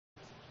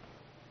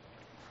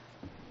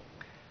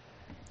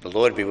The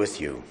Lord be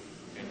with you.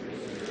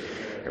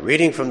 A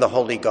reading from the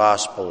Holy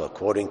Gospel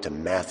according to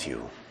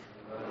Matthew.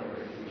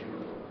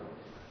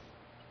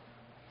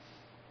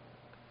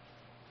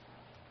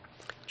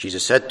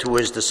 Jesus said to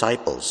his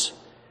disciples,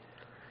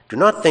 "Do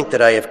not think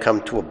that I have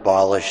come to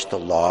abolish the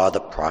law of the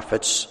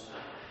prophets.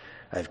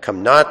 I have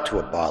come not to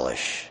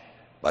abolish,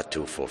 but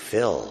to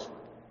fulfill.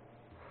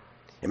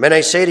 Amen,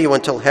 I say to you,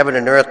 until heaven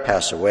and earth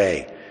pass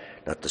away,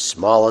 not the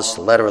smallest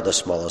letter or the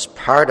smallest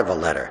part of a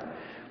letter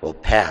will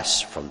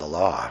pass from the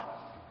law,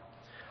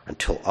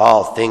 until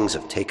all things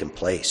have taken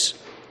place.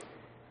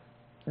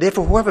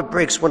 Therefore, whoever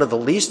breaks one of the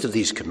least of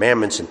these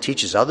commandments and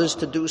teaches others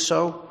to do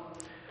so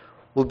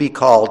will be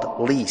called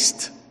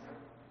least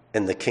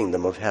in the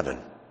kingdom of heaven.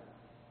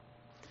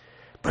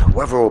 But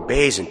whoever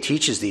obeys and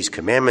teaches these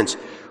commandments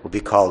will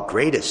be called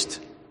greatest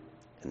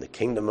in the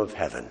kingdom of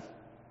heaven.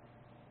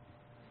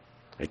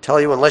 I tell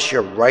you, unless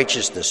your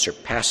righteousness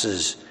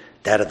surpasses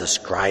that of the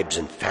scribes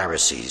and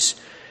Pharisees,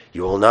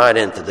 you will not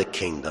enter the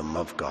kingdom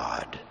of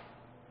God.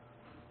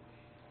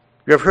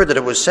 You have heard that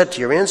it was said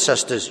to your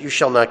ancestors, 'You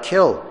shall not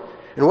kill,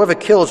 and whoever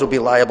kills will be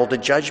liable to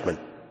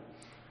judgment.'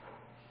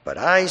 But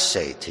I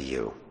say to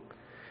you,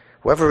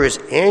 whoever is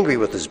angry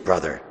with his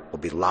brother will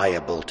be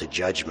liable to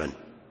judgment.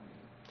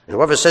 And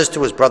whoever says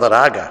to his brother,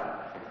 'Raga,'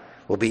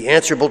 will be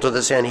answerable to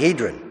the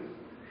Sanhedrin.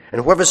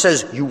 And whoever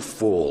says, 'You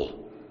fool,'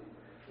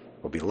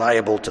 will be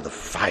liable to the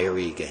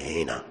fiery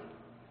Gehenna.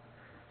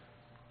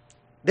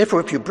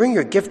 Therefore, if you bring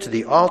your gift to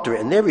the altar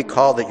and there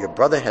recall that your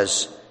brother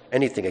has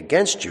anything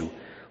against you,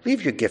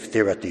 leave your gift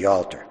there at the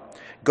altar.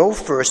 Go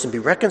first and be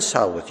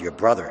reconciled with your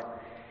brother,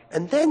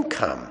 and then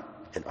come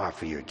and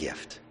offer your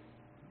gift.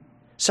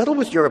 Settle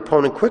with your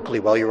opponent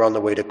quickly while you're on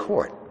the way to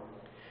court.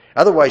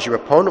 Otherwise, your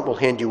opponent will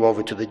hand you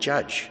over to the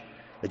judge.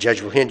 The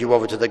judge will hand you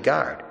over to the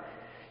guard.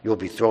 You will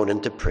be thrown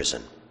into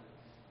prison.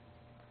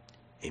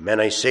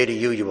 Amen, I say to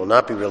you, you will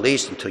not be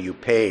released until you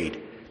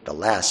paid the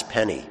last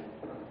penny.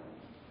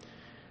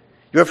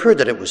 You have heard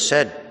that it was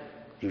said,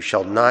 'You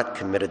shall not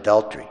commit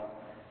adultery.'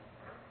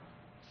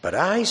 But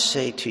I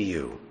say to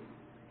you,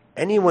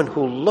 anyone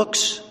who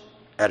looks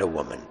at a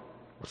woman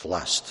with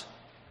lust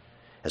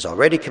has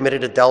already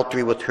committed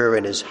adultery with her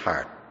in his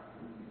heart.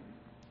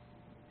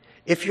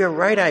 If your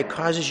right eye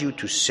causes you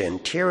to sin,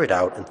 tear it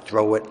out and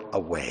throw it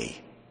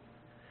away.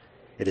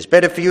 It is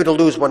better for you to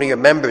lose one of your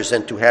members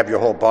than to have your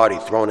whole body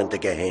thrown into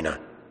Gehenna.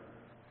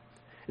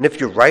 And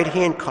if your right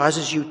hand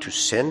causes you to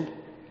sin,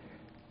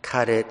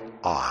 cut it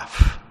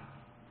off.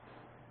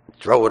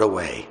 Throw it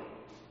away.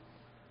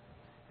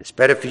 It's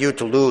better for you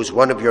to lose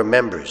one of your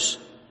members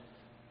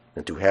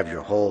than to have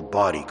your whole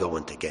body go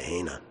into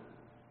Gehenna.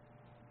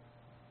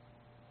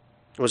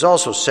 It was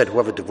also said,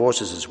 whoever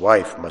divorces his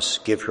wife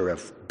must give her a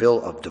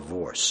bill of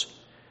divorce.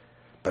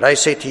 But I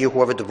say to you,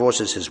 whoever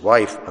divorces his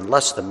wife,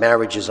 unless the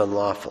marriage is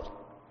unlawful,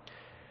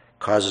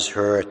 causes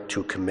her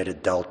to commit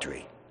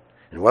adultery.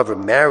 And whoever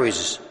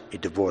marries a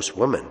divorced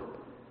woman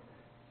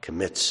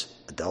commits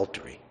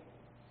adultery.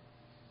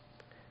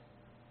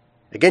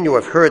 Again, you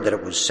have heard that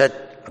it was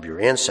said of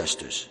your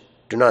ancestors,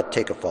 'Do not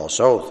take a false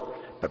oath,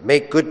 but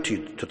make good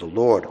to the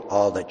Lord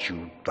all that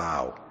you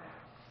vow.'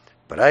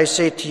 But I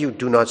say to you,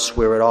 do not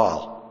swear at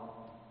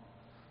all.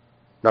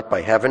 Not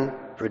by heaven,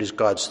 for it is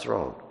God's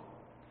throne.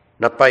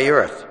 Not by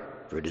earth,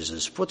 for it is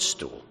his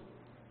footstool.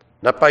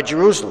 Not by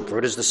Jerusalem, for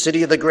it is the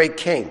city of the great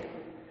king.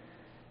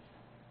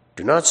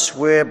 Do not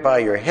swear by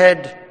your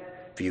head,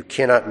 for you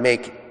cannot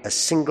make a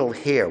single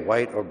hair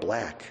white or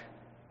black.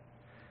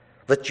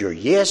 Let your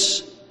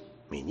yes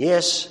mean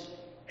yes,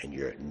 and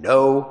your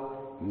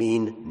no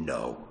mean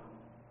no.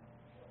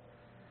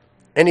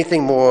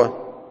 Anything more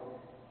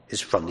is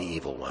from the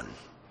evil one."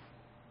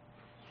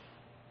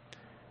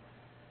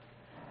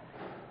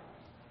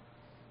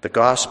 The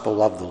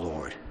Gospel of the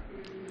Lord.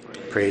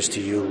 Praise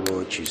to you,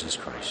 Lord Jesus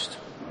Christ.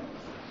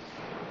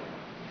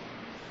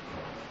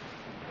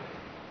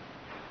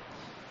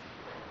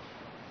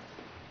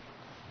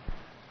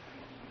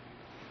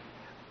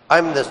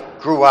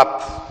 Grew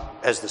up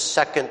as the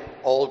second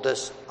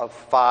oldest of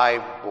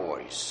 5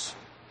 boys.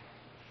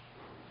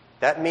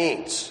 That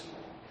means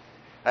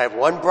I have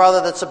one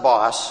brother that's a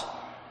boss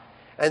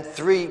and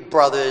 3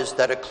 brothers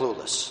that are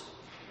clueless.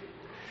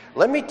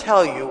 Let me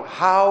tell you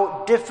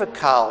how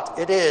difficult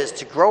it is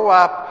to grow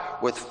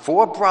up with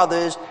 4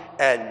 brothers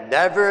and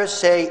never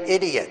say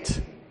idiot.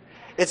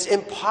 It's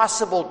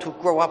impossible to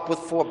grow up with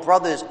 4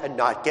 brothers and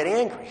not get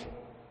angry.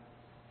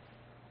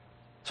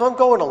 So I'm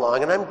going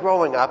along and I'm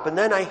growing up, and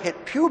then I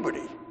hit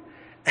puberty.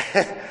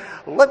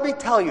 Let me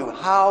tell you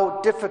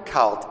how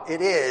difficult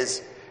it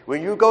is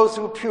when you go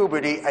through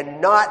puberty and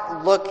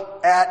not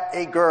look at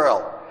a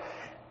girl.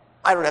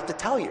 I don't have to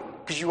tell you,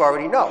 because you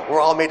already know.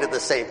 We're all made of the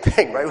same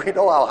thing, right? We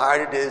know how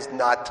hard it is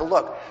not to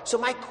look. So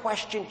my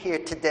question here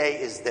today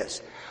is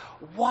this.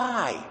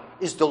 Why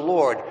is the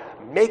Lord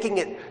making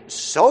it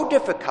so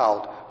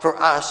difficult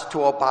for us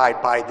to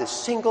abide by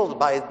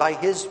by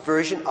his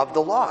version of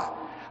the law?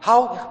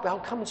 How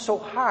come it's so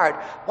hard?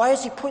 Why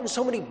is he putting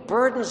so many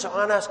burdens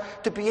on us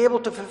to be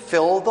able to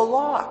fulfill the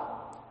law?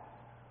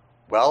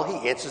 Well,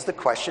 he answers the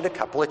question a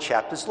couple of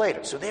chapters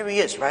later. So there he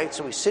is, right?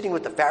 So he's sitting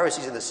with the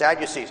Pharisees and the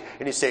Sadducees,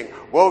 and he's saying,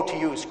 "Woe to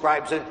you,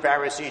 scribes and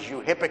Pharisees,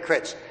 you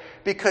hypocrites,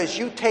 because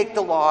you take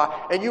the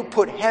law and you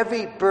put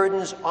heavy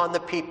burdens on the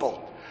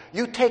people.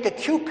 You take a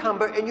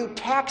cucumber and you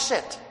tax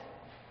it.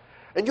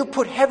 And you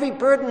put heavy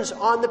burdens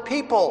on the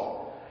people."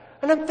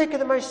 And I'm thinking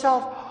to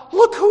myself,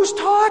 look who's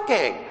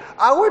talking.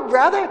 I would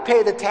rather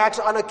pay the tax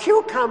on a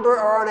cucumber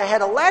or on a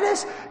head of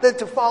lettuce than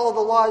to follow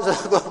the laws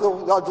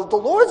of the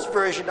Lord's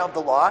version of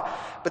the law.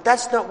 But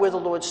that's not where the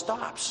Lord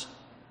stops.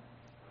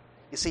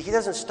 You see, he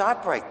doesn't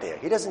stop right there.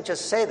 He doesn't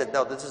just say that,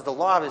 no, this is the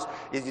law.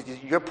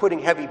 You're putting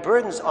heavy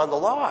burdens on the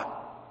law.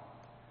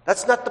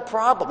 That's not the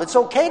problem. It's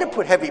okay to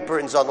put heavy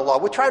burdens on the law.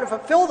 We're trying to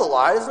fulfill the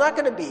law. It's not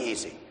going to be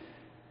easy.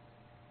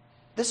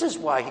 This is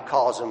why he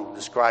calls them,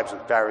 the scribes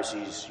and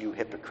Pharisees, you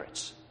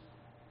hypocrites.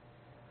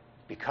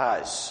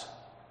 Because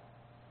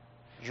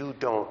you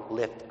don't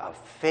lift a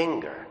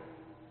finger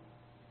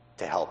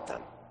to help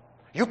them.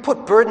 You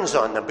put burdens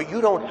on them, but you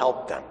don't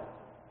help them.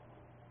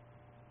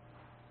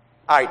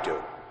 I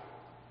do.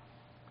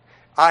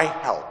 I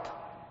help.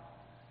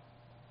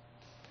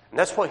 And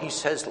that's why he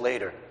says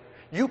later,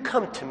 you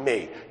come to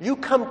me. You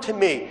come to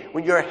me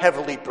when you're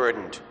heavily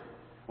burdened.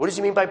 What does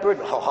he mean by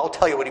burden? Oh, I'll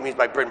tell you what he means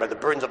by burden, by the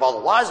burdens of all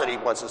the laws that he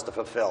wants us to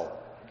fulfill.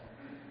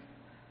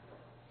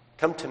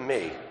 Come to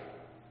me.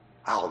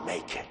 I'll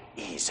make it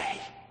easy.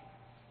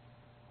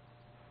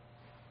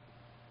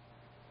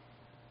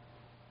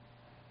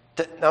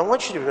 Now, I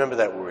want you to remember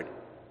that word,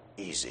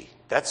 easy.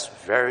 That's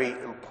very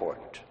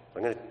important.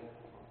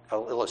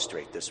 I'll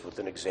illustrate this with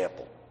an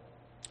example.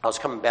 I was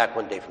coming back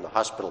one day from the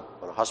hospital,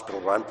 on a hospital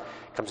run,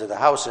 comes to the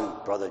house, and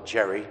Brother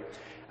Jerry,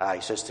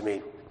 he says to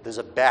me, "There's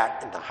a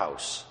bat in the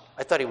house."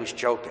 I thought he was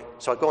joking.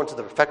 So I go into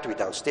the refectory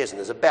downstairs, and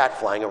there's a bat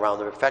flying around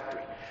the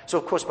refectory. So,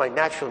 of course, my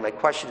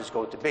question is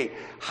going to be,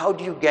 how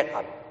do you get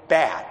a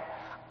bat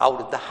out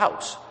of the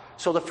house?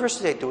 So the first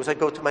thing I do is I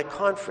go to my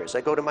confreres,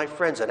 I go to my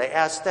friends, and I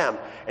ask them.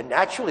 And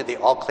naturally, they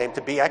all claim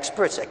to be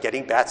experts at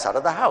getting bats out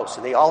of the house.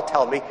 And they all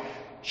tell me,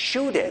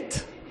 shoot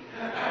it.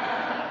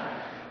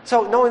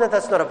 So knowing that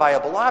that's not a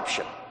viable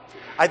option,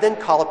 I then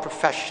call a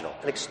professional,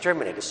 an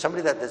exterminator,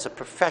 somebody that is a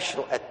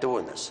professional at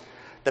doing this,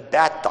 the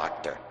bat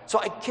doctor. So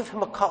I give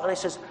him a call, and I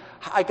says,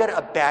 "I got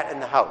a bat in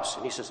the house."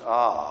 And he says,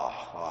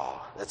 oh,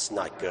 that's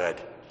not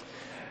good.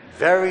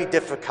 Very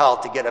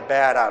difficult to get a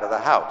bat out of the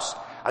house.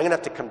 I'm going to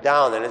have to come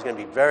down, and it's going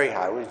to be very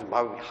hard.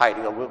 We're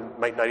hiding, and we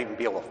might not even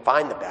be able to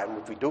find the bat. And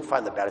if we do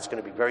find the bat, it's going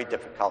to be very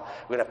difficult.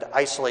 We're going to have to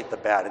isolate the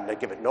bat and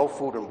give it no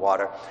food and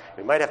water.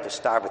 We might have to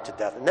starve it to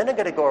death. And then I'm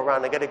going to go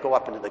around. I'm going to go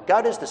up into the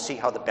gutters to see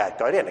how the bat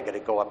got in. I'm going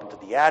to go up into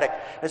the attic.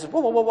 And I said,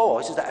 whoa.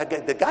 He says,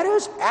 the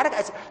gutters? Attic?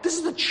 I said, this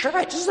is a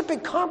church. This is a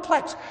big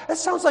complex. That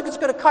sounds like it's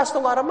going to cost a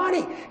lot of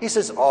money. He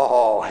says,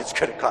 oh, it's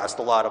going to cost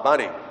a lot of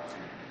money.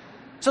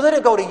 So then I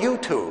go to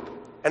YouTube.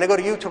 And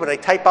I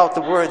type out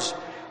the words,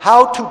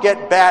 "How to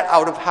get bat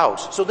out of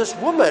house." So this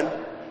woman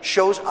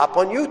shows up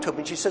on YouTube,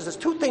 and she says there's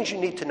two things you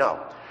need to know.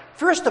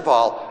 First of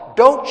all,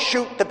 don't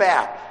shoot the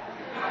bat.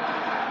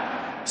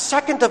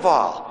 Second of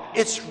all,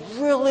 it's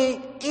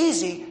really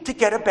easy to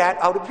get a bat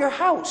out of your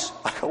house.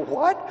 I go,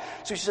 what?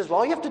 So she says, well,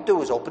 all you have to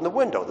do is open the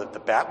window. The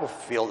bat will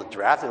feel the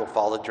draft, and it'll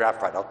follow the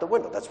draft right out the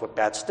window. That's what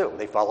bats do.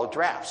 They follow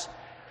drafts.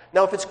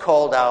 Now, if it's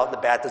cold out and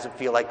the bat doesn't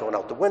feel like going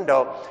out the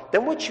window,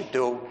 then what you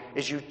do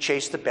is you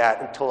chase the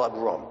bat into a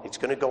room. It's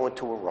going to go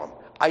into a room.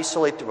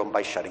 Isolate the room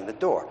by shutting the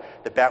door.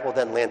 The bat will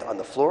then land on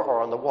the floor or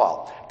on the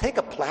wall. Take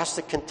a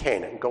plastic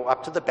container and go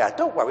up to the bat.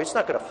 Don't worry, it's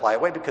not going to fly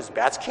away because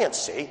bats can't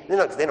see.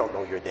 They don't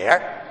know you're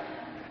there.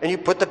 And you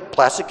put the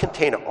plastic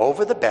container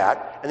over the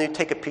bat, and then you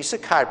take a piece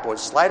of cardboard,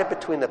 slide it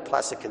between the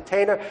plastic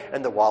container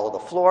and the wall of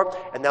the floor,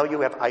 and now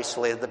you have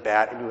isolated the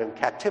bat and you're in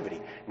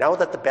captivity. Now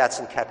that the bat's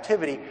in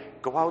captivity,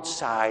 go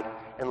outside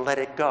and let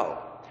it go.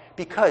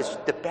 Because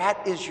the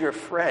bat is your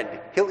friend.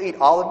 He'll eat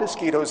all the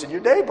mosquitoes in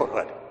your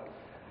neighborhood.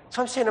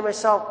 So I'm saying to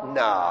myself,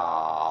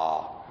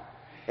 no,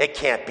 it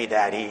can't be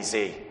that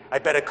easy. I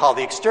better call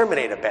the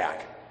exterminator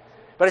back.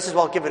 But I said,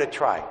 well, give it a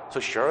try. So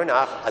sure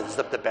enough,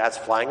 the bat's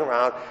flying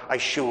around, I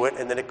shoo it,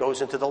 and then it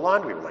goes into the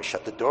laundry room. I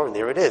shut the door, and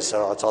there it is.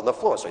 So it's on the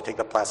floor. So I take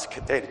the plastic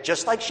container,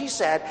 just like she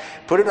said,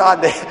 put it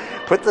on there,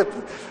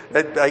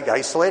 I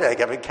isolate it, I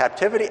get it in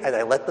captivity, and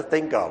I let the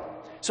thing go.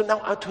 So now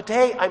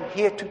today I'm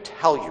here to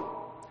tell you,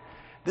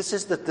 this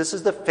is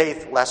the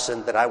faith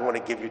lesson that I want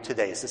to give you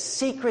today. It's the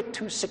secret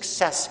to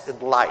success in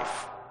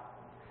life.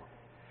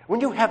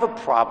 When you have a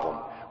problem,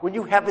 when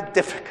you have a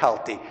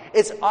difficulty,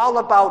 it's all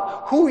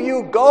about who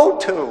you go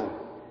to.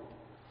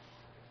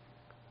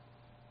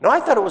 Now,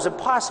 I thought it was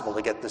impossible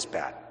to get this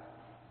bat.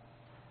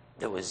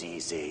 It was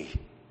easy.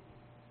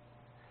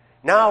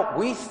 Now,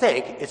 we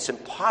think it's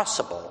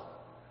impossible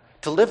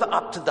to live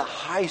up to the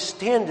high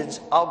standards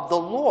of the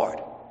Lord.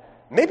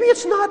 Maybe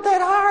it's not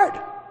that hard.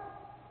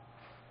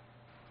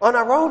 On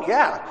our own,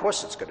 yeah, of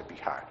course it's going to be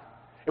hard.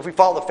 If we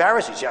follow the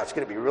Pharisees, yeah, it's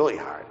going to be really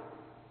hard.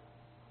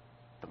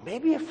 But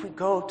maybe if we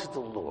go to the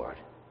Lord,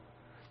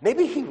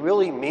 maybe he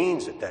really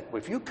means it, that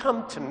if you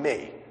come to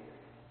me,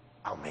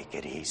 I'll make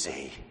it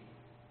easy.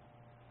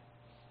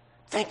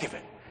 Think of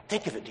it.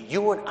 Think of it,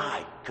 you and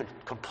I could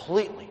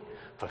completely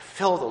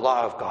fulfill the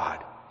law of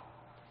God.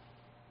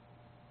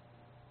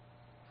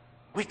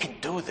 We can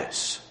do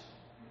this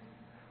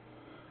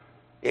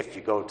if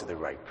you go to the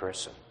right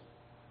person.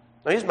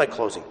 Now here's my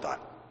closing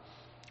thought.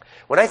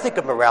 When I think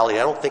of morality,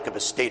 I don't think of a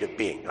state of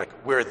being,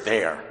 like we're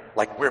there,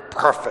 like we're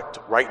perfect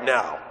right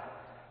now.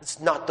 It's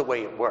not the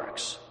way it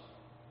works.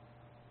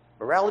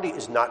 Morality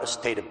is not a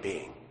state of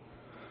being.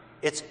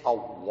 It's a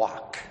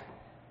walk.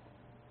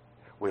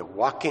 We're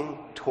walking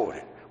toward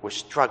it. We're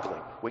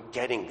struggling. We're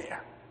getting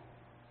there.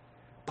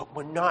 But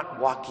we're not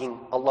walking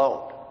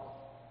alone.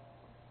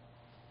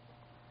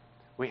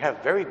 We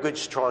have very good,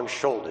 strong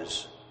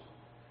shoulders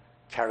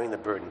carrying the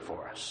burden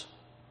for us.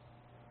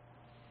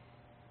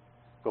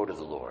 Go to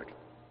the Lord.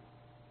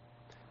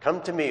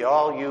 Come to me,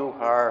 all you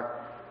who are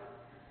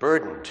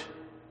burdened.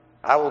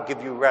 I will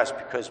give you rest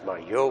because my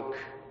yoke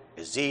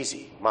is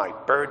easy. My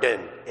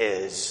burden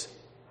is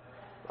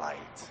light.